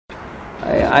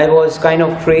I was kind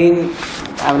of praying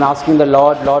and asking the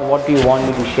Lord, what do you want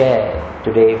me to share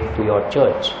today to your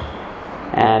church?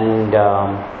 And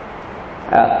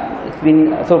it's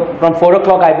been, so from 4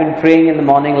 o'clock I've been praying in the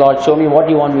morning, Lord, show me what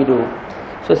you want me to do.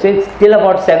 So since till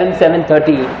about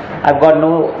 7:30, I've got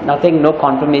no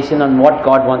confirmation on what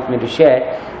God wants me to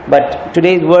share. But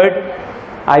today's word,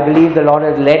 I believe the Lord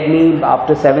has led me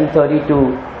after 7:30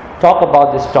 to talk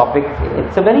about this topic.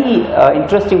 It's a very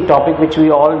interesting topic which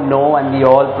we all know and we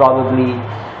all probably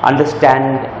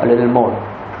understand a little more.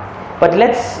 But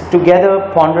let's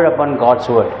together ponder upon God's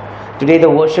word. Today the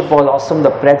worship was awesome. The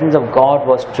presence of God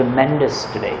was tremendous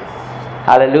today.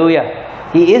 Hallelujah.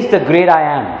 He is the great I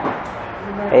am.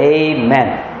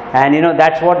 Amen. And you know,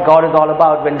 that's what God is all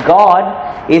about. When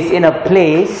God is in a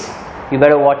place, you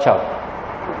better watch out.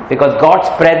 Because God's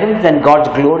presence and God's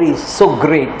glory is so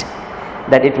great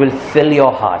that it will fill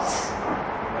your hearts.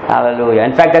 Hallelujah.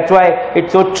 In fact, that's why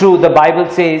it's so true. The Bible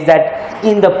says that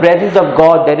in the presence of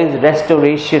God there is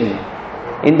restoration.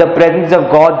 In the presence of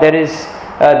God there is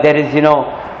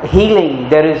healing.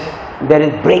 There is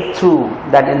breakthrough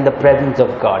that in the presence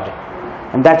of God.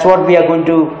 And that's what we are going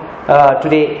to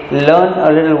today learn a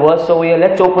little verse over here.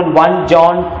 Let's open 1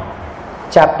 John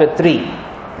chapter 3.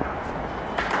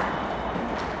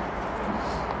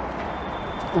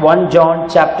 1 John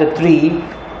chapter 3.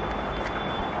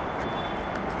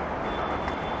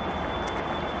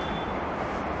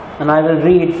 And I'll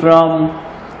read verse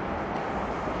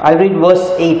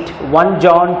 8. 1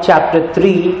 John chapter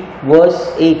 3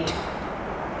 verse 8.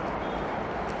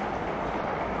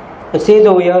 It says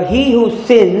over here, he who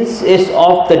sins is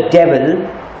of the devil,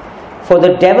 for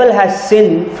the devil has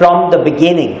sinned from the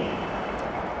beginning.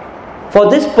 For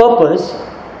this purpose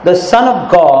the Son of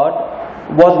God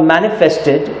was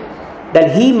manifested,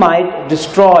 that he might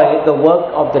destroy the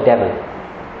work of the devil.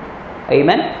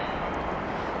 Amen.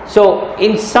 So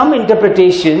in some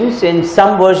interpretations, in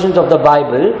some versions of the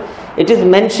Bible, it is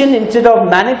mentioned, instead of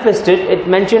manifested, it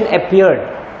mentioned appeared.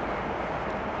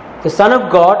 The Son of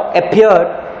God appeared,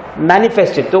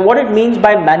 manifested. So what it means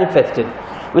by manifested,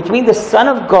 which means the Son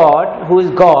of God, who is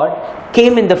God,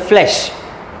 came in the flesh.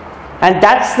 And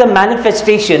that's the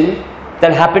manifestation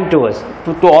that happened to us,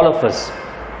 to all of us.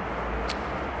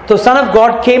 So Son of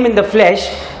God came in the flesh,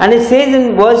 and it says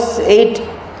in verse 8,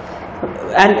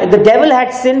 and the devil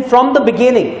had sinned from the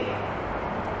beginning.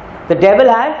 The devil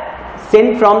had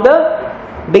sinned from the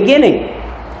beginning.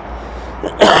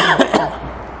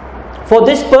 For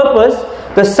this purpose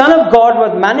the Son of God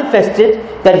was manifested,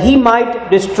 that he might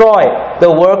destroy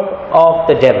the work of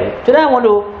the devil. Today I want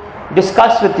to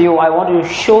discuss with you, I want to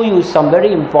show you some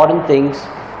very important things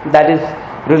that is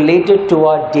related to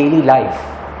our daily life.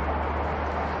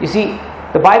 You see,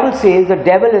 the Bible says the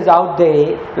devil is out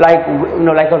there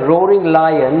like a roaring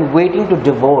lion waiting to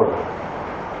devour.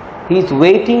 He's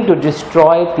waiting to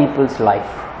destroy people's life.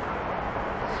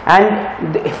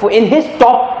 And in his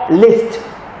top list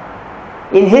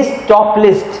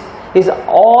is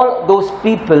all those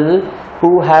people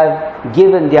who have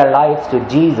given their lives to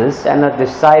Jesus and have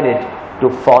decided to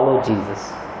follow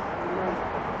Jesus.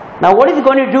 Now what is he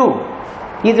going to do?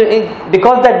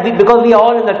 Because we are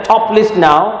all in the top list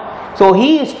now, so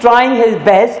he is trying his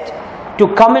best to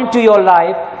come into your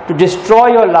life, to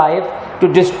destroy your life, to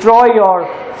destroy your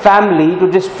family, to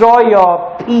destroy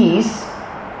your peace.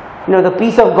 You know, the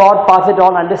peace of God, passeth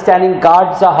all understanding,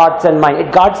 guards our hearts and mind.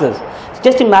 It guards us. So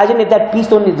just imagine if that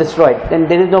peace only is destroyed, then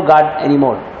there is no guard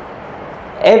anymore.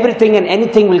 Everything and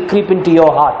anything will creep into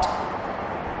your heart.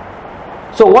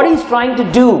 So what he's trying to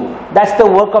do, that's the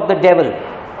work of the devil.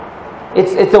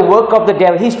 It's the work of the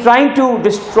devil. He's trying to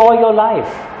destroy your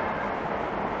life.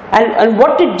 And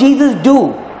what did Jesus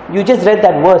do? You just read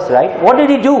that verse, right? What did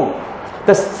he do?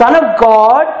 The Son of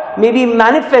God may be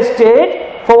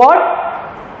manifested for what?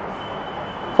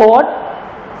 For what?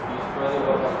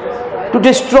 To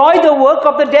destroy the work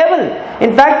of the devil.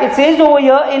 In fact, it says over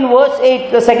here in verse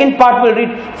 8, the second part we'll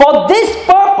read, for this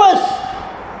purpose.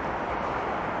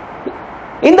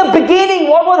 In the beginning,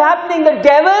 what was happening? The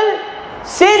devil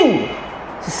sinned.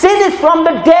 Sin is from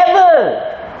the devil.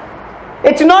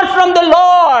 It's not from the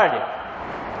Lord.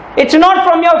 It's not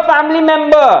from your family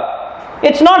member.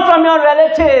 It's not from your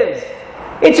relatives.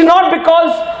 It's not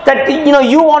because that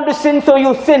you want to sin, so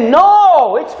you sin.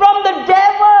 No, it's from the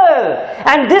devil.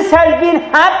 And this has been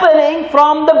happening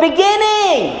from the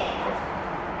beginning.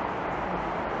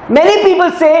 Many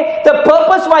people say the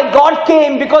purpose why God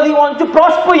came because He wants to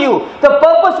prosper you. The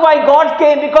purpose why God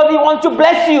came because He wants to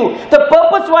bless you. The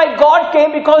purpose why God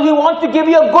came because He wants to give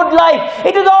you a good life.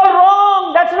 It is all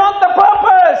wrong. That's not the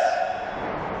purpose.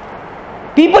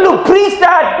 People who preach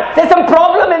that, there's some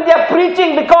problem in their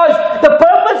preaching, because the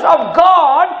purpose of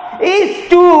God is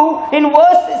to, in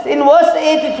verse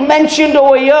 8 it's mentioned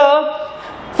over here,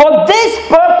 for this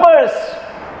purpose,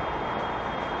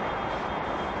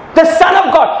 the Son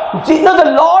of God. You know,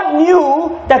 the Lord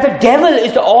knew that the devil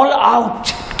is all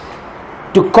out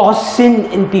to cause sin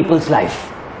in people's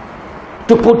life,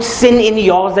 to put sin in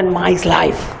yours and my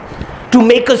life, to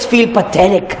make us feel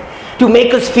pathetic, to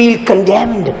make us feel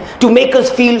condemned, to make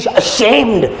us feel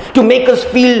ashamed, to make us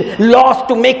feel lost,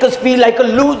 to make us feel like a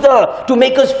loser, to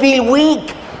make us feel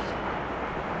weak.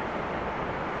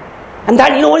 And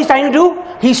that, you know what he's trying to do?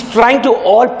 He's trying to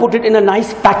all put it in a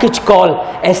nice package called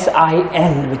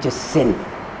S-I-N, which is sin.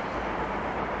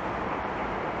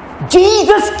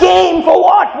 Jesus came for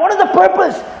what? What is the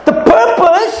purpose?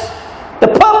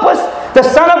 The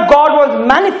Son of God was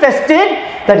manifested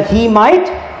that He might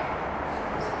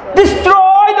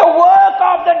destroy the work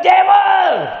of the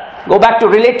devil. Go back to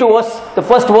relate to us, the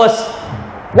first verse.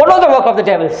 What was the work of the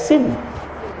devil? Sin.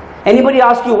 Anybody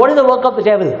ask you, what is the work of the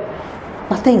devil?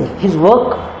 Nothing. His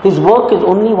work is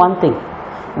only one thing.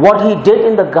 What he did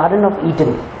in the Garden of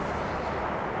Eden.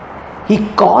 He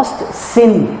caused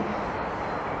sin.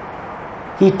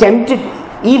 He tempted,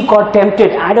 Eve got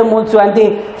tempted, Adam also, and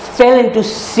they fell into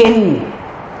sin.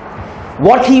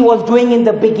 What he was doing in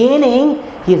the beginning,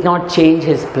 he has not changed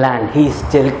his plan. He is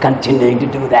still continuing to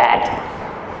do that.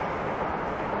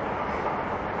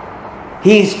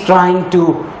 He is trying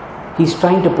to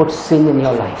put sin in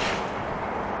your life.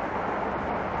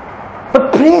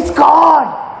 But praise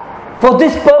God, for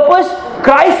this purpose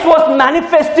Christ was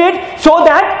manifested, so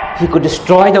that He could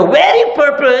destroy the very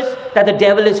purpose that the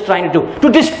devil is trying to do, to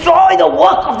destroy the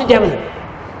work of the devil.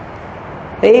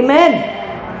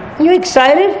 Amen. Are you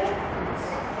excited?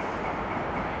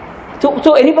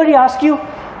 So anybody ask you,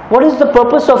 what is the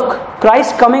purpose of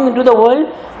Christ coming into the world?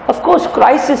 Of course,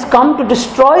 Christ has come to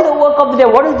destroy the work of the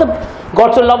devil. What is the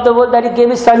God so loved the world that He gave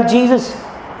His Son Jesus?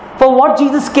 For what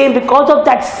Jesus came? Because of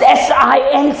that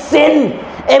S-I-N, sin.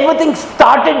 Everything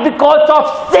started because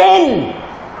of sin.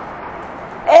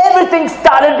 Everything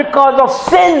started because of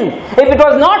sin. If it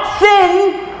was not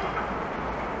sin,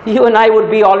 you and I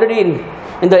would be already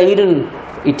in the Eden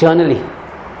eternally.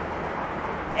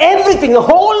 Everything, the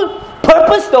whole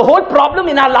purpose, the whole problem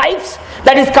in our lives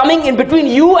that is coming in between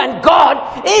you and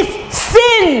God is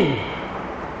sin.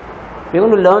 We're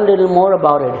going to learn a little more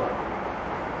about it.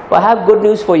 But I have good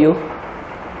news for you.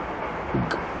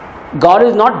 God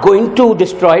is not going to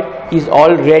destroy it. He's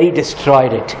already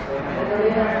destroyed it.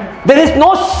 There is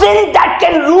no sin that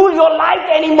can rule your life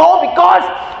anymore, because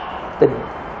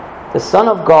the Son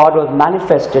of God was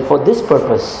manifested for this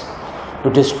purpose, to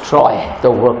destroy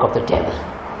the work of the devil.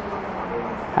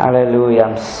 Hallelujah.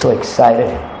 I'm so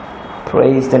excited.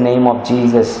 Praise the name of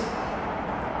Jesus.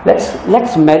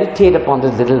 Let's meditate upon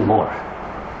this a little more.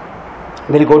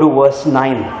 We'll go to verse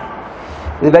 9.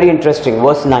 It's very interesting,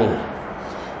 verse 9.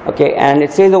 Okay, and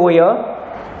it says over here,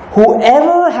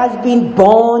 whoever has been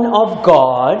born of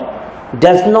God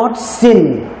does not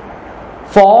sin,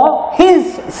 for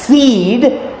his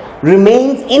seed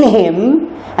remains in him,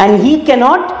 and he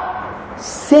cannot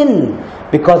sin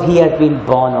because he has been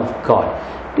born of God.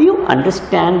 Do you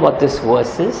understand what this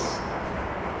verse is?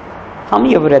 How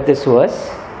many of you have read this verse?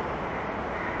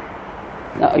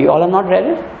 No, you all have not read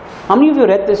it? How many of you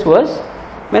read this verse?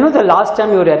 When was the last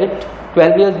time you read it?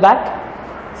 12 years back?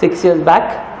 6 years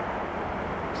back?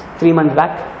 3 months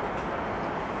back?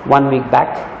 1 week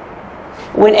back?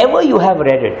 Whenever you have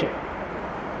read it,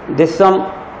 there's some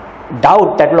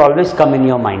doubt that will always come in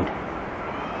your mind.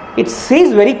 It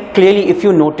says very clearly, if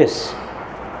you notice,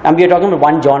 and we are talking about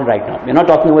 1 John right now. We're not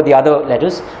talking about the other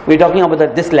letters. We're talking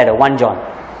about this letter, 1 John.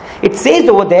 It says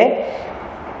over there,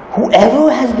 whoever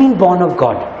has been born of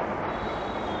God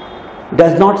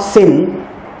does not sin,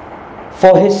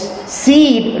 for his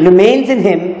seed remains in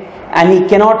him, and he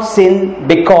cannot sin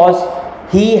because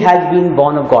he has been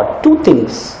born of God. Two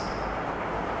things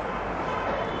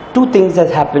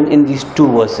has happened in these 2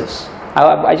 verses.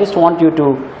 I just want you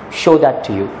to show that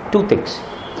to you. 2 things.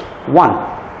 1,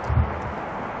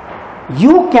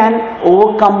 you can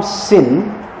overcome sin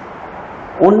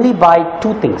only by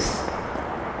 2 things.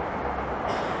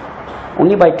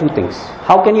 Only by 2 things.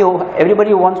 How can you?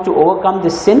 Everybody wants to overcome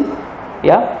this sin.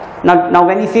 Yeah. Now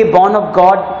when we say born of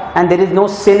God and there is no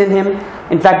sin in him,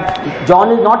 in fact,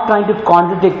 John is not trying to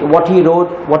contradict what he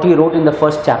wrote in the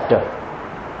first chapter.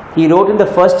 He wrote in the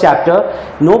first chapter,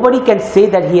 nobody can say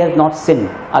that he has not sinned.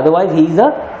 Otherwise he is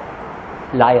a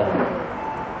liar.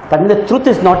 But the truth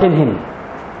is not in him.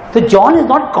 So John is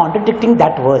not contradicting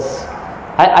that verse.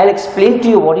 I'll explain to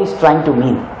you what he's trying to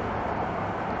mean.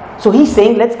 So he's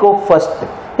saying, let's go first.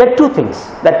 There are two things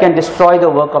that can destroy the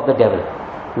work of the devil.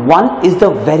 One is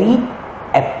the very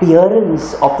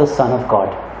appearance of the Son of God.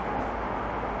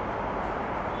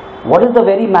 What is the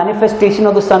very manifestation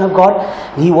of the Son of God?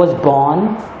 He was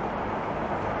born,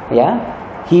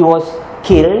 he was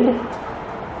killed,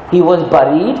 he was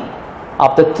buried,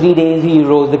 after 3 days he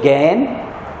rose again,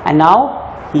 and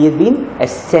now he has been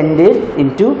ascended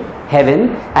into heaven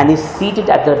and is seated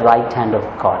at the right hand of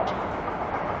God.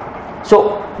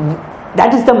 So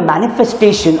that is the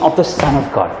manifestation of the Son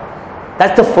of God.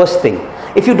 That's the first thing.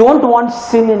 If you don't want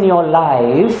sin in your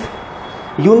life,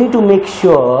 you need to make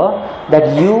sure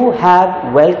that you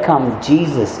have welcomed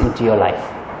Jesus into your life.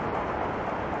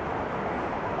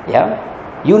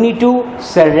 You need to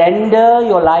surrender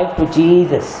your life to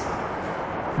Jesus.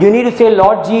 You need to say,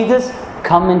 Lord Jesus,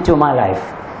 come into my life.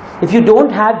 If you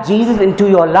don't have Jesus into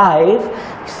your life,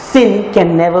 sin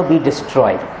can never be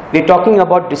destroyed. We're talking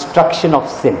about destruction of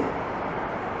sin.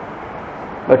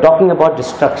 We're talking about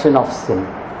destruction of sin.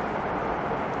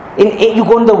 You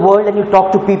go in the world and you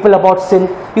talk to people about sin.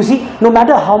 You see, no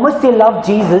matter how much they love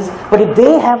Jesus, but if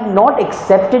they have not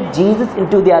accepted Jesus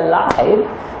into their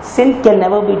life, sin can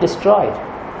never be destroyed.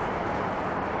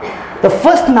 The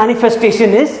first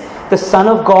manifestation is the Son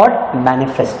of God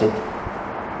manifested.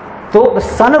 So the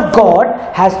Son of God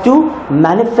has to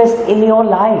manifest in your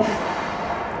life.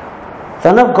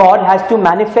 Son of God has to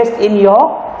manifest in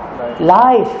your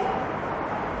life.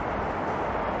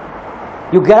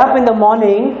 You get up in the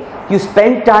morning, you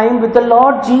spend time with the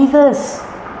Lord Jesus.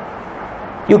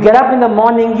 You get up in the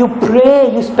morning, you pray,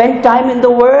 you spend time in the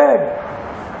Word.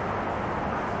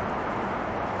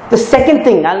 The second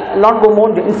thing, I'll not go more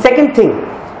into it. The second thing,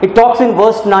 it talks in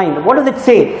verse 9. What does it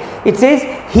say? It says,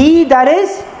 he that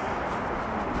is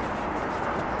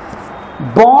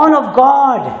born of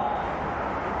God.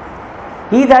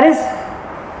 He that is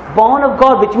born of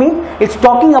God, which means it's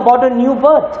talking about a new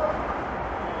birth.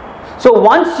 So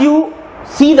once you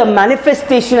see the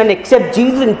manifestation and accept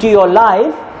Jesus into your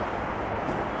life,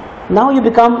 now you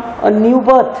become a new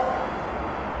birth.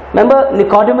 Remember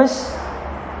Nicodemus?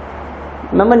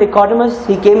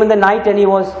 He came in the night and he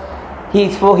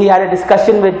had a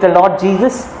discussion with the Lord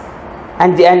Jesus,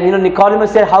 and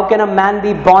Nicodemus said, how can a man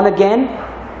be born again?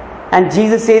 And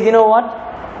Jesus says, you know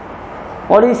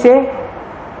what did he say?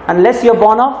 Unless you're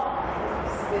born of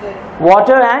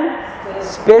water and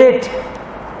spirit.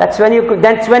 That's when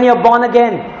you're born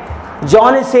again.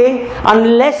 John is saying,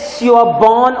 unless you are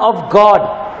born of God.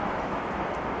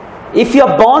 If you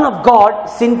are born of God,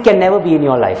 sin can never be in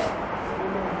your life.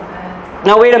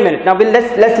 Now wait a minute. Now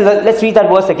let's read that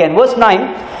verse again. Verse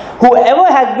 9. Whoever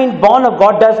has been born of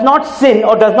God does not sin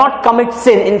or does not commit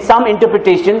sin. In some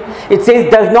interpretation, it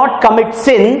says does not commit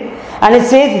sin, and it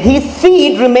says his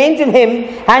seed remains in him,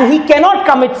 and he cannot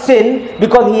commit sin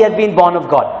because he has been born of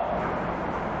God.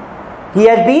 He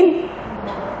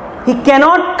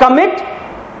cannot commit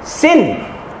sin.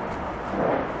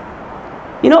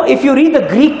 If you read the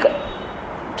Greek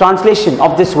translation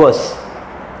of this verse,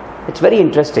 it's very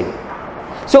interesting.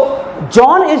 So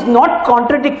John is not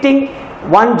contradicting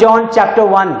 1 John chapter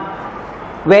 1,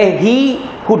 where he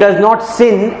who does not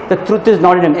sin, the truth is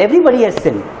not in him. Everybody has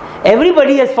sinned.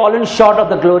 Everybody has fallen short of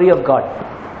the glory of God.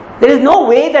 There is no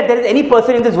way that there is any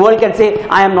person in this world can say,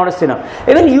 I am not a sinner.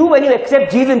 Even you, when you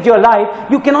accept Jesus into your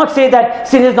life, you cannot say that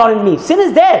sin is not in me. Sin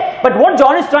is there. But what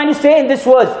John is trying to say in this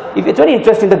verse, it's very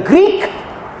interesting. The Greek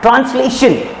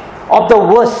translation of the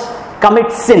verse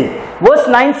commits sin. Verse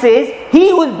 9 says, he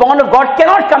who is born of God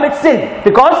cannot commit sin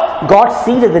because God's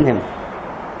seed is in him.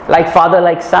 Like father,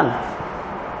 like son.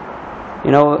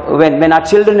 When our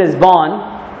children is born,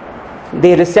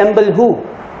 they resemble who?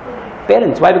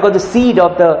 Parents. Why? Because the seed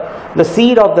of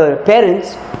the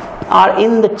parents are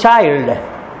in the child.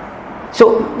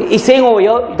 So he's saying over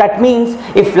here, that means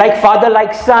if like father,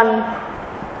 like son,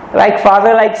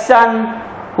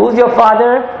 who's your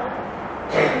father?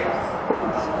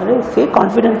 Say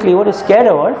confidently, what is scared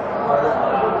about?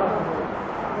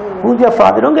 Who's your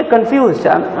father? Don't get confused.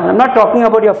 I'm not talking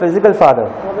about your physical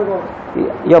father,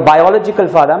 your biological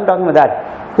father. I'm talking about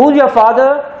that. Who's your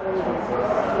father?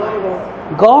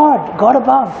 God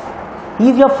above.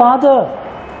 He's your father.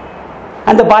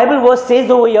 And the Bible verse says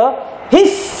over here,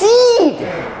 his seed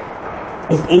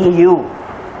is in you.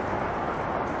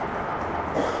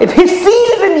 If his seed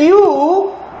is in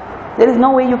you, there is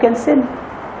no way you can sin.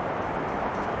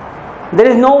 There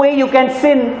is no way you can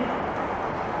sin.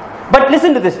 But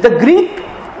listen to this. The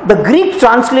Greek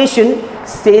translation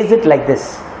says it like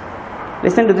this.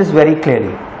 Listen to this very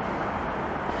clearly.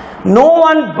 No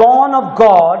one born of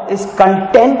God is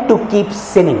content to keep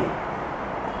sinning.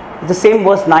 It's the same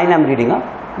verse 9 I'm reading.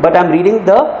 but I'm reading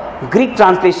the Greek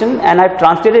translation and I've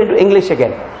translated it into English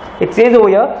again. It says over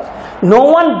here, no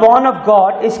one born of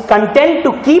God is content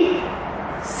to keep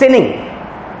sinning,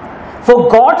 for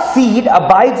God's seed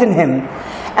abides in him,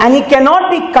 and he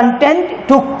cannot be content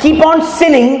to keep on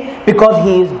sinning because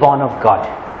he is born of God.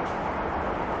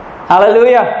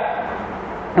 Hallelujah.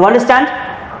 You understand?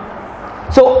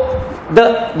 So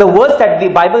the words that the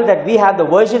Bible that we have, the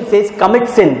version says commit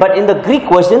sin, but in the Greek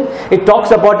version it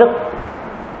talks about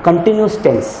a continuous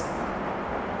tense,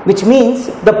 which means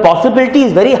the possibility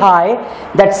is very high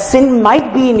that sin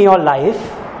might be in your life,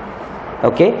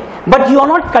 okay, but you are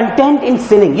not content in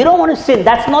sinning. You don't want to sin.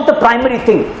 That's not the primary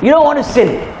thing. You don't want to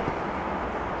sin.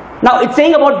 Now it's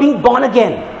saying about being born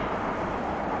again.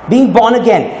 Being born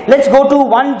again. Let's go to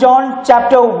 1 John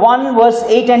chapter 1 verse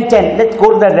 8 and 10. Let's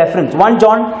go to that reference. 1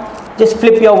 John, just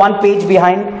flip your one page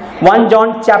behind. 1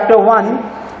 John chapter 1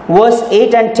 verse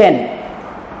 8 and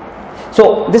 10.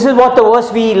 So this is what the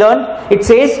verse we learned. It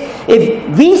says,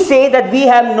 if we say that we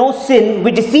have no sin,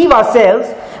 we deceive ourselves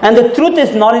and the truth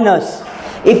is not in us.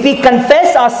 If we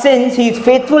confess our sins, he is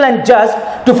faithful and just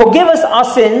to forgive us our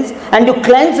sins and to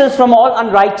cleanse us from all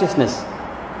unrighteousness.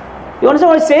 You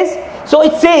understand what it says? So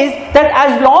it says that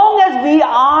as long as we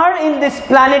are in this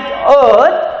planet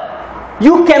earth,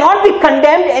 you cannot be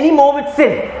condemned anymore with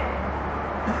sin.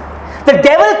 The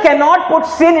devil cannot put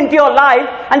sin into your life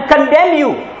and condemn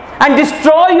you and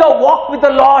destroy your walk with the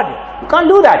Lord. You can't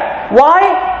do that.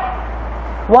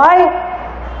 Why? Why?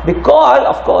 Because,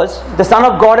 of course, the Son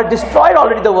of God had destroyed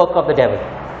already the work of the devil.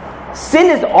 Sin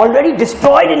is already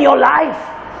destroyed in your life.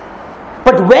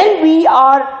 But when we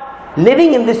are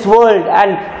living in this world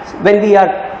and when we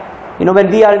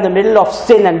are in the middle of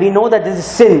sin and we know that this is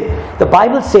sin, the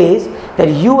Bible says that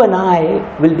you and I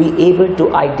will be able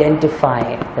to identify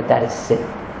that that is sin.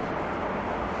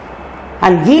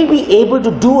 And we'll be able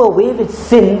to do away with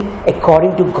sin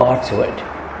according to God's word.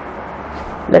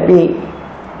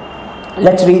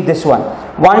 Let's read this one.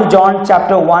 1 John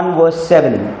chapter 1 verse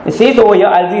 7. It says over here,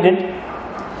 I'll read it.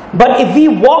 But if we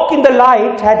walk in the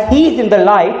light as he is in the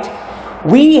light,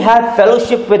 we have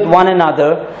fellowship with one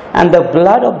another, and the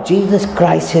blood of Jesus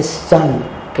Christ his Son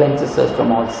cleanses us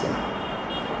from all sin.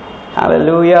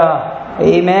 Hallelujah.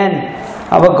 Amen.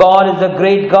 Our God is a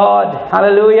great God.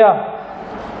 Hallelujah.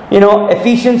 You know,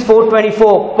 Ephesians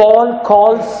 4:24, Paul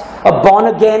calls a born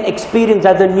again experience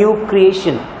as a new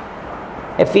creation.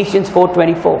 Ephesians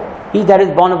 4:24. He that is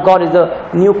born of God is a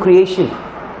new creation.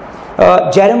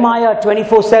 Jeremiah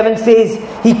 24:7 says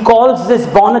he calls this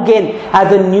born again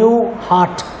as a new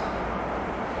heart.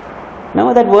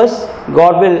 Remember that verse?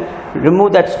 God will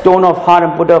remove that stone of heart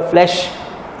and put a flesh.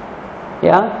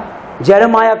 Yeah.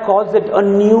 Jeremiah calls it a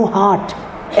new heart.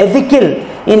 Ezekiel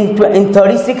in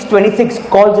 36:26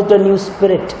 calls it a new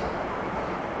spirit.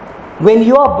 When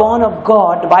you are born of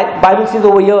God, the Bible says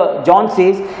over here, John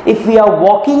says, if we are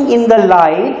walking in the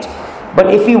light,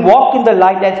 but if we walk in the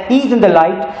light as he is in the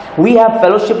light, we have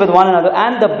fellowship with one another,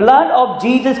 and the blood of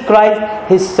Jesus Christ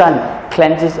his Son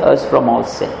cleanses us from all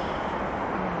sin.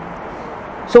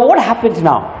 So what happens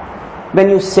now when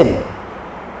you sin?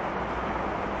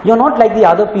 You're not like the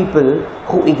other people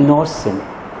who ignore sin.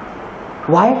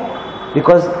 Why?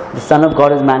 Because the Son of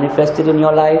God is manifested in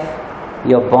your life.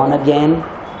 You're born again.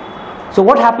 So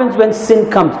what happens when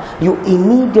sin comes? You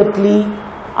immediately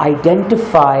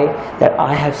identify that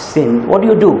I have sinned. What do?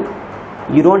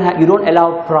 You don't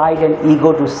allow pride and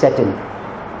ego to set in.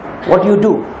 What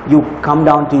do? You come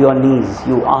down to your knees.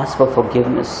 You ask for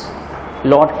forgiveness.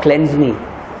 Lord, cleanse me.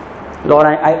 Lord,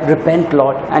 I repent,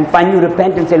 Lord. And finally you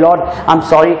repent and say, Lord, I'm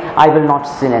sorry, I will not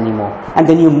sin anymore. And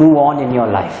then you move on in your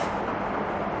life.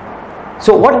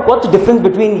 So what's the difference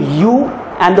between you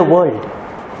and the world?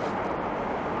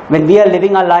 When we are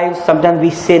living our lives, sometimes we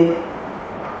sin.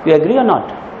 You agree or not?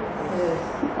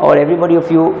 Yes. Or anybody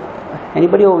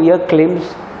over here claims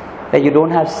that you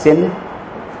don't have sin?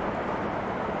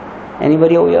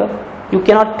 Anybody over here? You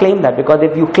cannot claim that, because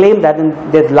if you claim that,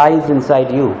 then there's lies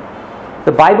inside you.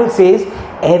 The Bible says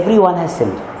everyone has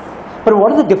sinned. But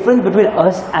what is the difference between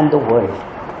us and the world?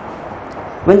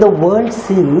 When the world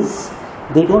sins,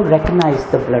 they don't recognize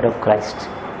the blood of Christ.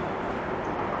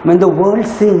 When the world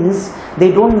sins,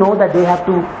 they don't know that they have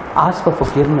to ask for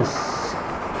forgiveness.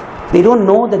 They don't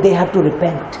know that they have to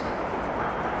repent.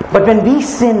 But when we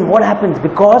sin, what happens?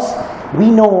 Because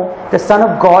we know the Son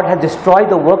of God has destroyed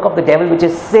the work of the devil, which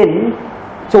is sin.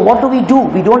 So what do?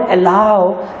 We don't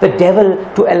allow the devil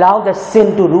to allow the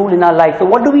sin to rule in our life. So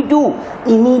what do?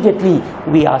 Immediately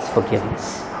we ask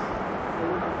forgiveness.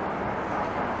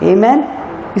 Amen?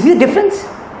 You see the difference?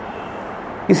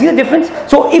 You see the difference?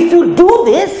 So if you do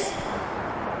this,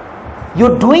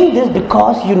 You're doing this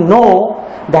because you know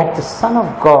that the Son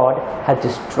of God has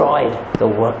destroyed the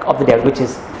work of the devil, which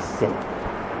is sin.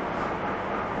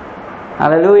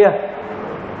 Hallelujah.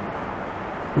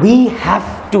 We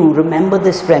have to remember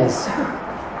this, friends.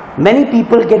 Many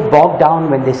people get bogged down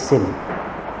when they sin.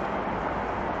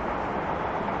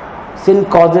 Sin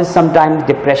causes sometimes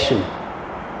depression.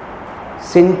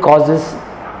 Sin causes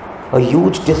a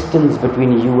huge distance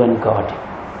between you and God.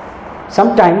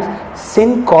 Sometimes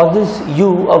sin causes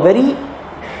you a very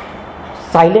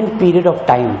silent period of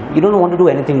time. You don't want to do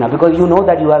anything now because you know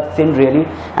that you have sinned really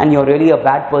and you're really a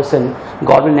bad person.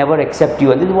 God will never accept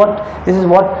you. And this is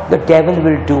what the devil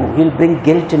will do. He'll bring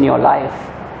guilt in your life.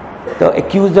 The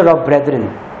accuser of brethren.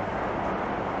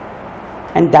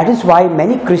 And that is why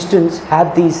many Christians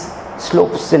have these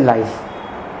slopes in life.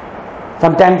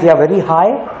 Sometimes they are very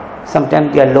high,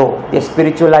 sometimes they are low. Their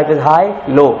spiritual life is high,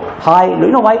 low, high, low.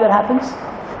 You know why that happens?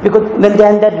 Because when they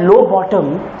are in that low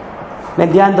bottom,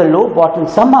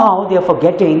 somehow they are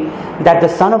forgetting that the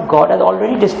Son of God has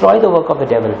already destroyed the work of the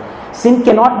devil. Sin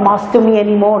cannot master me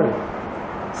anymore.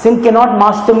 Sin cannot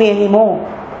master me anymore.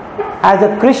 As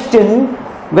a Christian,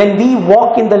 when we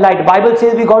walk in the light, the Bible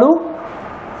says we got to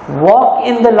walk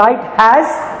in the light as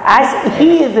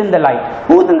He is in the light.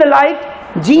 Who's in the light?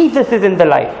 Jesus is in the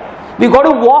light. We got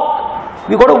to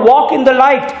walk in the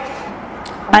light.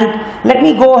 And let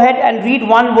me go ahead and read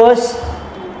one verse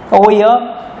over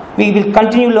here. We will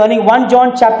continue learning 1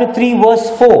 John chapter 3 verse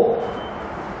 4.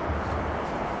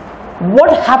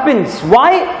 What happens?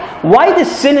 Why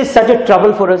this sin is such a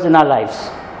trouble for us in our lives?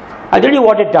 I'll tell you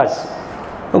what it does.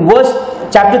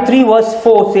 Chapter 3 verse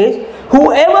 4 says,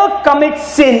 whoever commits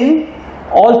sin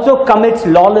also commits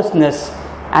lawlessness,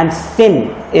 and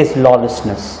sin is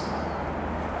lawlessness.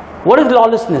 What is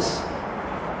lawlessness?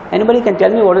 Anybody can tell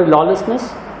me what is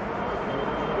lawlessness?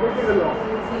 Breaking the law.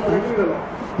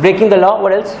 Breaking the law.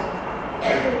 What else?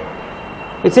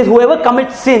 It says whoever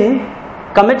commits sin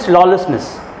commits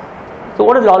lawlessness. So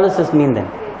what does lawlessness mean then?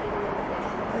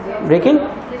 Breaking?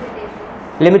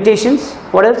 Limitations.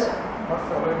 What else?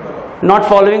 Not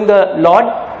following the Lord.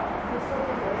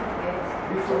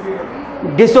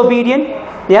 Disobedient.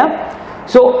 Yeah.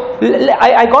 So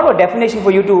I got a definition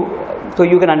for you so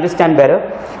you can understand better.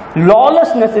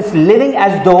 Lawlessness is living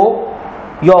as though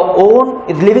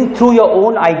living through your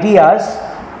own ideas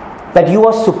that you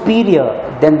are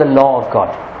superior than the law of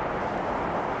God.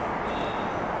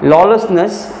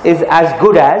 Lawlessness is as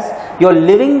good as you're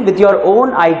living with your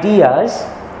own ideas,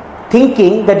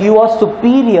 thinking that you are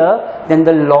superior than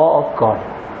the law of God.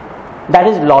 That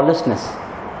is lawlessness.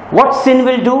 What sin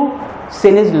will do?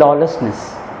 Sin is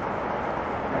lawlessness.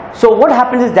 So what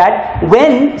happens is that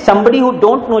when somebody who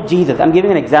don't know Jesus, I'm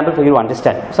giving an example for you to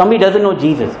understand. Somebody doesn't know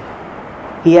Jesus.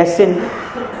 He has sinned.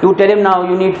 You tell him now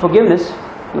you need forgiveness.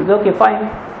 He'll say, okay, fine.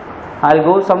 I'll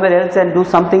go somewhere else and do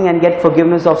something and get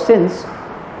forgiveness of sins.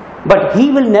 But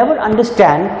he will never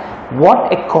understand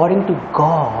what according to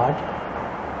God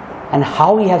and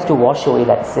how he has to wash away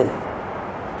that sin.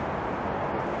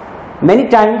 Many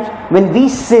times when we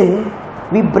sin,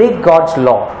 we break God's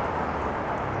law.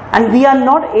 And we are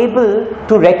not able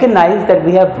to recognize that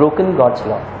we have broken God's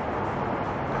law.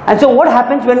 And so what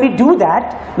happens when we do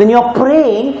that? When you're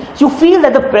praying, you feel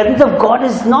that the presence of God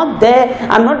is not there.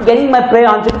 I'm not getting my prayer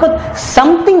answered because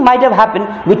something might have happened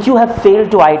which you have failed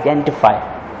to identify.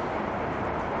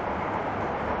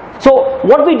 So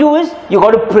what we do is, you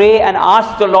got to pray and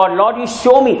ask the Lord, Lord, you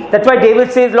show me. That's why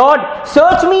David says, Lord,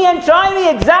 search me and try me,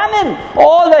 examine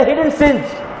all the hidden sins.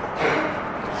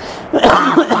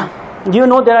 Do you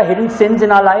know there are hidden sins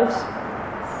in our lives?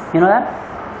 You know that?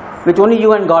 Which only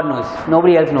you and God knows.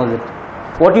 Nobody else knows it.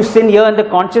 What you sin here in the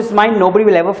conscious mind, nobody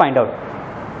will ever find out.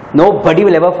 Nobody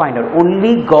will ever find out.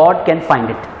 Only God can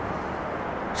find it.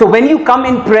 So when you come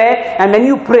in prayer and when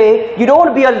you pray, you don't want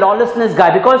to be a lawlessness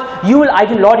guy because you will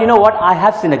either, Lord, you know what? I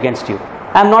have sinned against you.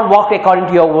 I have not walked according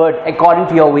to your word, according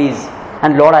to your ways.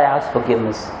 And Lord, I ask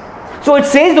forgiveness. So it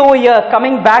says over here,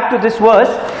 coming back to this verse,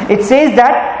 it says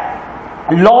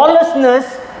that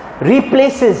lawlessness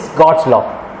replaces God's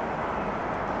law.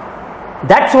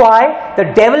 That's why the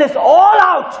devil is all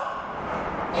out.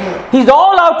 He's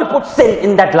all out to put sin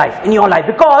in that life, in your life.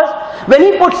 Because when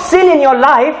he puts sin in your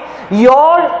life,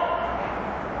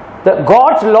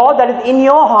 God's law that is in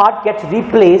your heart gets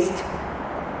replaced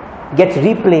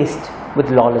with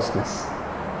lawlessness.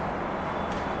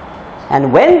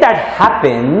 And when that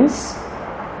happens,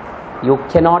 you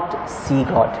cannot see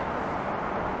God.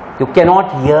 You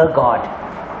cannot hear God.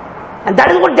 And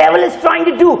that is what devil is trying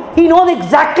to do. He knows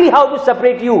exactly how to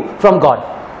separate you from God.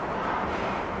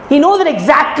 He knows it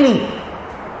exactly.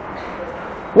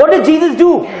 What did Jesus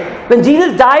do? When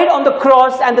Jesus died on the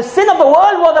cross and the sin of the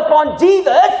world was upon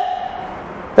Jesus,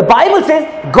 the Bible says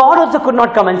God also could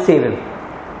not come and save him.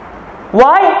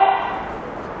 Why?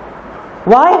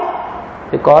 Why?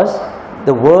 Because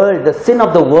the sin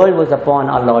of the world was upon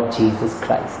our Lord Jesus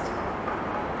Christ.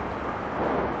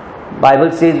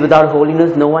 Bible says without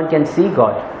holiness no one can see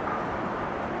God.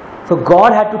 So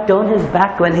God had to turn his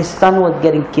back when his son was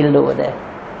getting killed over there.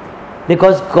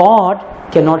 Because God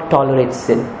cannot tolerate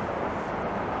sin.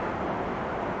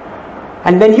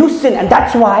 And when you sin, and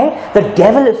that's why the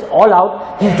devil is all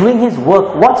out, he's doing his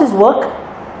work. What's his work?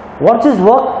 What's his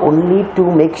work? Only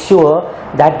to make sure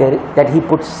that he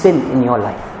puts sin in your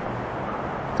life.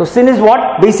 So sin is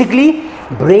what? Basically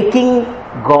breaking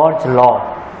God's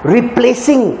law,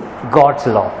 replacing God's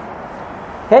law.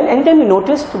 And anytime you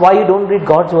noticed why you don't read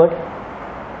God's word?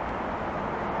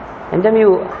 Anytime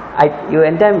you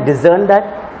discern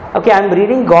that, okay, I'm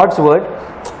reading God's word,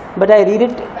 but I read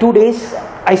it 2 days,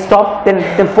 I stop, then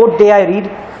 4th day I read,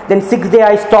 then 6th day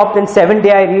I stop, then 7th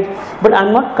day I read, but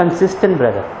I'm not consistent,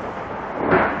 brother.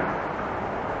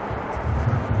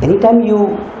 Anytime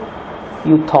you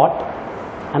thought,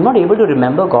 I'm not able to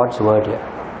remember God's word here.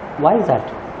 Why is that?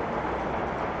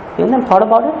 You haven't thought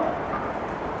about it?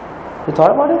 You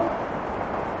thought about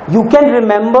it? You can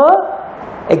remember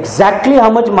exactly how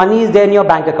much money is there in your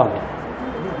bank account.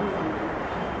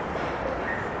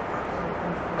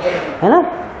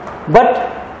 But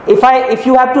if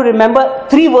you have to remember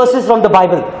 3 verses from the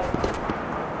Bible,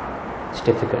 it's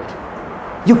difficult.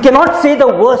 You cannot say the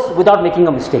verse without making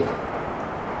a mistake.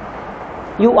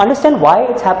 You understand why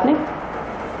it's happening?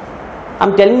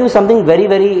 I'm telling you something very,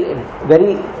 very,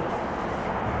 very,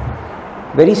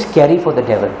 very scary for the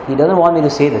devil. He doesn't want me to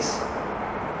say this.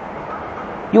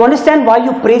 You understand why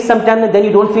you pray sometimes and then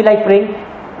you don't feel like praying?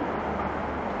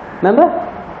 Remember?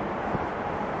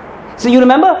 So you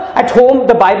remember at home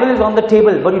the Bible is on the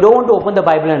table, but you don't want to open the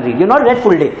Bible and read. You're not read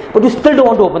full day, but you still don't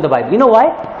want to open the Bible. You know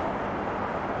why?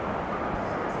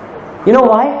 You know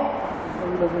why?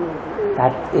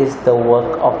 That is the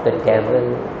work of the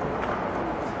devil.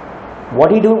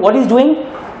 What he's doing?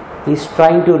 He's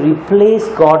trying to replace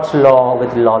God's law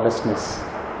with lawlessness.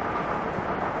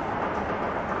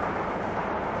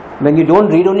 When you don't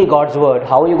read only God's word,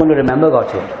 how are you going to remember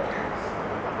God's word?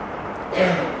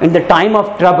 In the time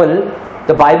of trouble,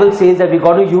 the Bible says that we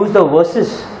got to use the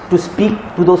verses to speak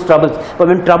to those troubles. But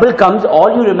when trouble comes,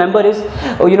 all you remember is,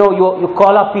 you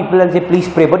call up people and say, please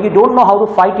pray. But you don't know how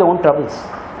to fight your own troubles.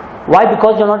 Why?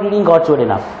 Because you're not reading God's word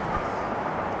enough.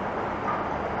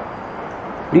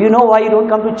 Do you know why you don't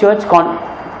come to church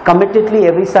committedly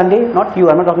every Sunday? Not you,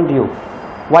 I'm not talking to you.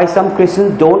 Why some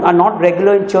Christians are not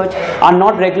regular in church, are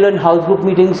not regular in house group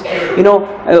meetings.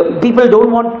 People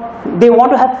they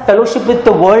want to have fellowship with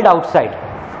the world outside.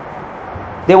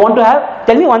 They want to have,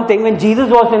 tell me one thing, when Jesus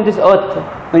was in this earth,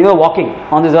 when you were walking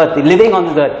on this earth, living on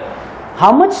this earth,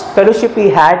 how much fellowship he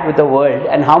had with the world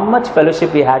and how much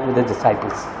fellowship he had with the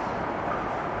disciples?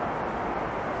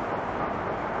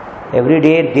 Every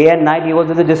day and night he was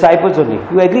with the disciples only.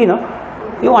 You agree, no?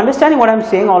 You understanding what I'm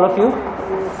saying, all of you?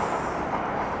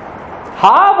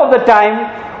 Half of the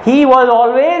time he was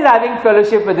always having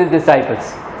fellowship with his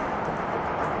disciples.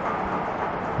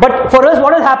 But for us,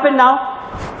 what has happened now?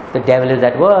 The devil is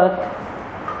at work.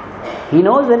 He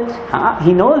knows it.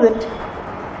 He knows it.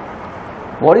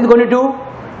 What he's going to do?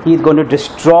 He's going to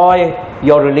destroy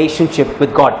your relationship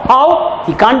with God. How?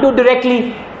 He can't do it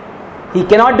directly. He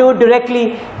cannot do it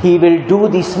directly. He will do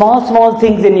these small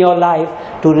things in your life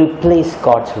to replace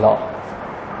God's law.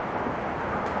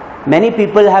 Many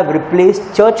people have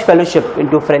replaced church fellowship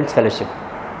into friends fellowship.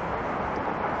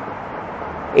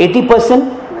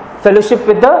 80% fellowship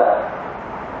with the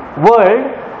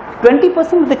world,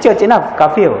 20% with the church. Enough,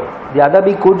 काफी है वो. ज़्यादा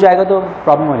भी कूद जाएगा तो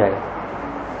problem हो जाएगा.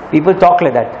 People talk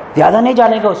like that. ज़्यादा नहीं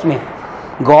जाने का उसमें.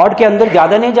 God के अंदर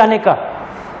ज़्यादा नहीं जाने का.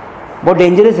 बहुत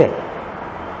डेंजरस है.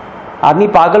 आदमी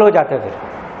पागल हो जाता है फिर.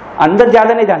 अंदर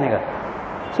ज़्यादा नहीं जाने का.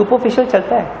 सुपरफिशियल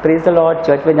चलता है. Praise the Lord.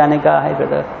 चर्च में जाने का है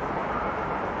brother.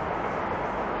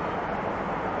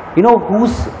 You know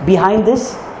who's behind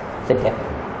this? The devil.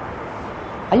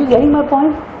 Are you getting my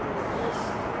point?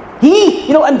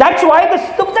 And that's why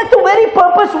that's the very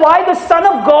purpose why the Son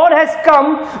of God has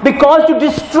come, because to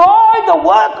destroy the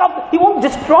work he won't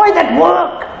destroy that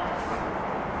work.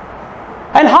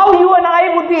 And how you and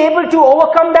I would be able to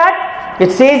overcome that?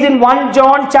 It says in 1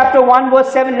 John chapter 1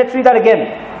 verse 7, let's read that again.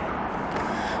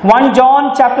 1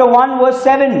 John chapter 1 verse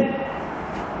 7.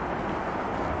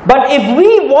 But if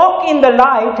we walk in the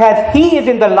light as He is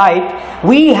in the light,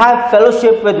 we have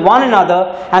fellowship with one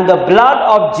another, and the blood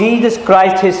of Jesus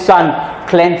Christ His Son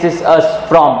cleanses us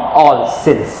from all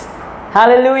sins.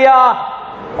 Hallelujah!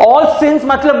 All sins,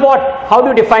 matlab what? How do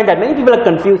you define that? Many people are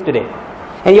confused today.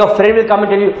 And your friend will come and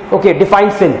tell you, okay,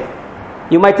 define sin.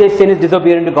 You might say sin is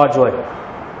disobedient to God's word.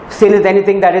 Sin is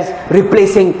anything that is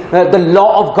replacing the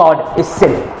law of God is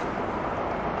sin.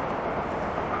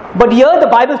 But here the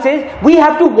Bible says we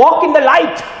have to walk in the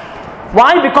light.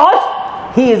 Why?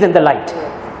 Because He is in the light.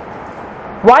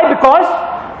 Why?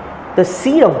 Because the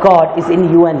seed of God is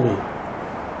in you and me.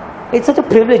 It's such a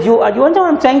privilege. You understand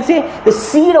what I'm trying to say? The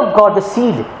seed of God, the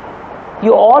seed.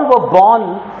 You all were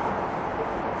born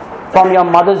from your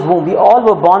mother's womb. We all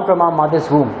were born from our mother's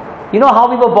womb. You know how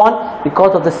we were born?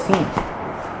 Because of the seed.